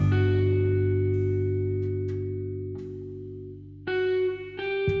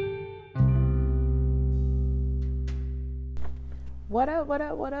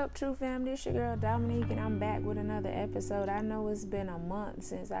What up, true family? It's your girl Dominique, and I'm back with another episode. I know it's been a month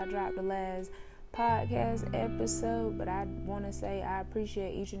since I dropped the last podcast episode, but I want to say I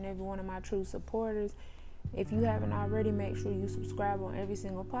appreciate each and every one of my true supporters. If you haven't already, make sure you subscribe on every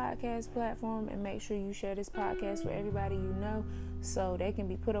single podcast platform, and make sure you share this podcast with everybody you know so they can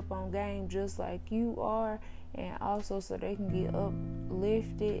be put up on game just like you are, and also so they can get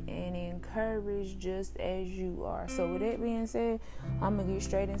uplifted and encouraged just as you are. So with that being said, I'm going to get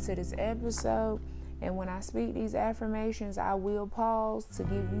straight into this episode. And when I speak these affirmations, I will pause to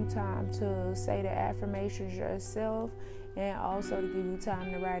give you time to say the affirmations yourself, and also to give you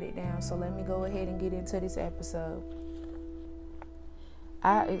time to write it down. So let me go ahead and get into this episode.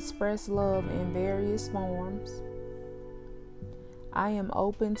 I express love in various forms. I am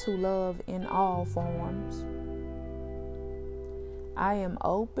open to love in all forms. I am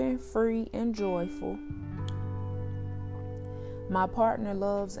open, free, and joyful. My partner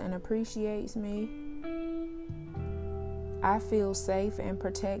loves and appreciates me. I feel safe and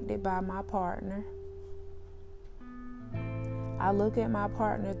protected by my partner. I look at my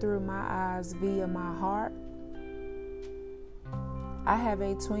partner through my eyes via my heart. I have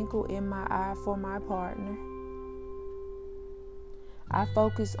a twinkle in my eye for my partner. I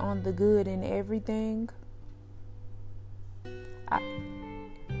focus on the good in everything.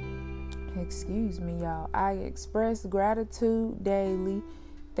 I express gratitude daily,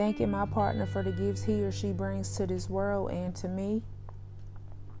 thanking my partner for the gifts he or she brings to this world and to me.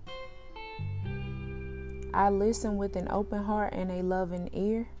 I listen with an open heart and a loving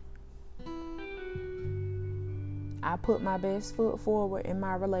ear. I put my best foot forward in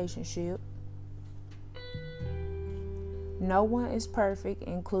my relationship. No one is perfect,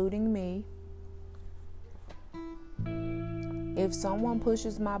 including me. If someone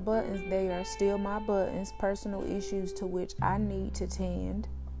pushes my buttons, they are still my buttons, personal issues to which I need to tend.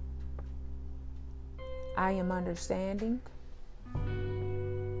 I am understanding.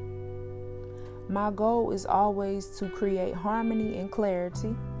 My goal is always to create harmony and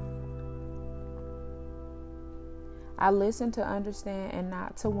clarity. I listen to understand and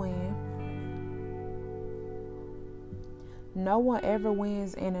not to win. No one ever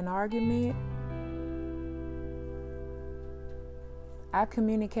wins in an argument. I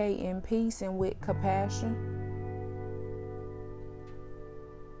communicate in peace and with compassion.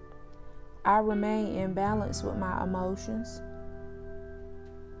 I remain in balance with my emotions.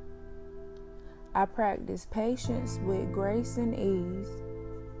 I practice patience with grace and ease.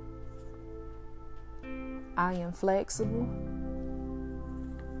 I am flexible.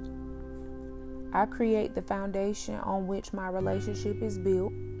 I create the foundation on which my relationship is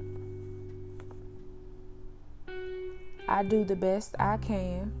built. I do the best I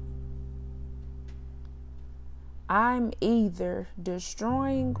can. I'm either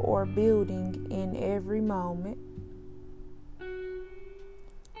destroying or building in every moment.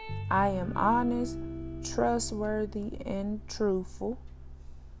 I am honest, trustworthy, and truthful.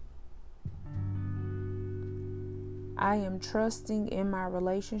 I am trusting in my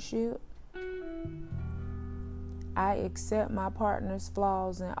relationship. I accept my partner's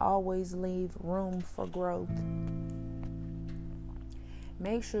flaws and always leave room for growth.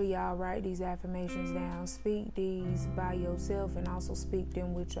 Make sure y'all write these affirmations down. Speak these by yourself and also speak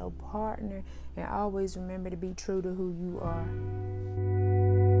them with your partner. And always remember to be true to who you are.